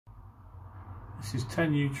This is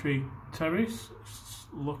 10 Yew Tree Terrace. Let's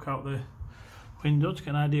look out the window to get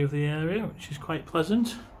an idea of the area, which is quite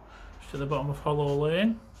pleasant. Just at the bottom of Hollow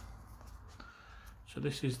Lane. So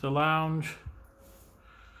this is the lounge,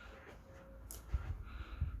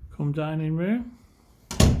 come dining room.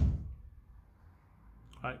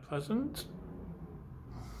 Quite pleasant.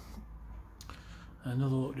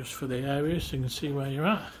 Another look just for the area so you can see where you're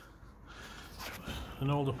at. An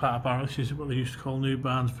older part of Barrow. This is what they used to call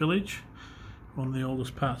Newbarns village, one of the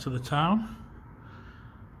oldest parts of the town.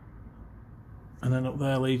 And then up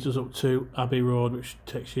there leads us up to Abbey Road, which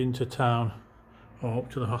takes you into town or up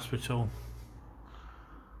to the hospital.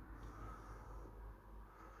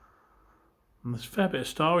 And there's a fair bit of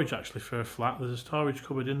storage actually for a flat. There's a storage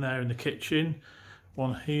cupboard in there in the kitchen,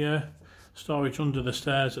 one here, storage under the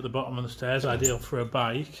stairs at the bottom of the stairs, ideal for a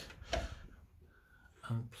bike,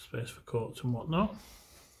 and space for coats and whatnot.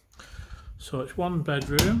 So it's one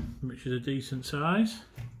bedroom, which is a decent size.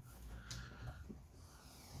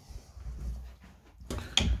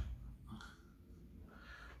 It's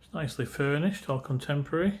nicely furnished, all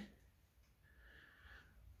contemporary.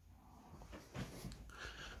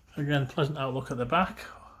 Again, pleasant outlook at the back.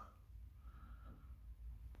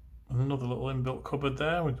 Another little inbuilt cupboard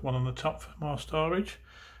there with one on the top for more storage,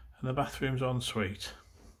 and the bathroom's en suite.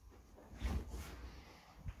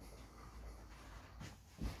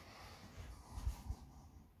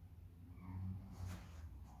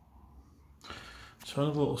 So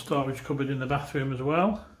another little storage cupboard in the bathroom as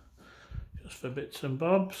well, just for bits and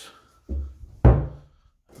bobs.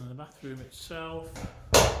 And the bathroom itself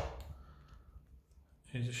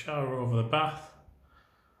is a shower over the bath,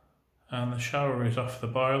 and the shower is off the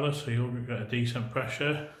boiler, so you'll get a decent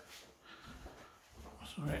pressure.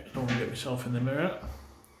 Sorry, I don't want to get myself in the mirror.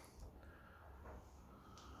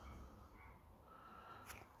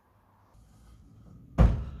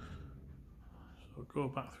 So go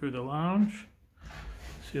back through the lounge,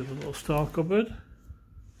 see the little store cupboard.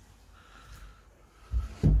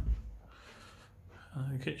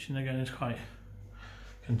 And the kitchen again is quite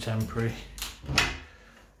contemporary.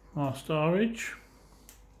 More storage.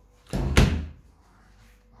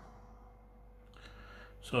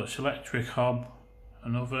 So it's electric hob,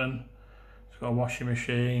 an oven, it's got a washing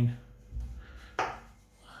machine, and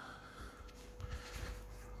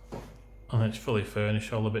it's fully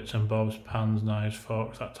furnished, all the bits and bobs, pans, knives,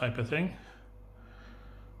 forks, that type of thing.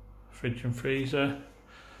 Fridge and freezer.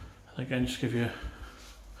 And again, just give you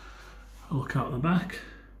a look out the back.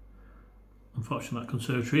 Unfortunately, that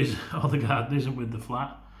conservatory is, or the garden isn't with the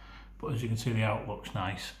flat, but as you can see, the outlook's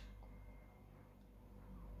nice.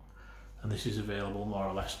 And this is available more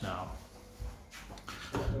or less now.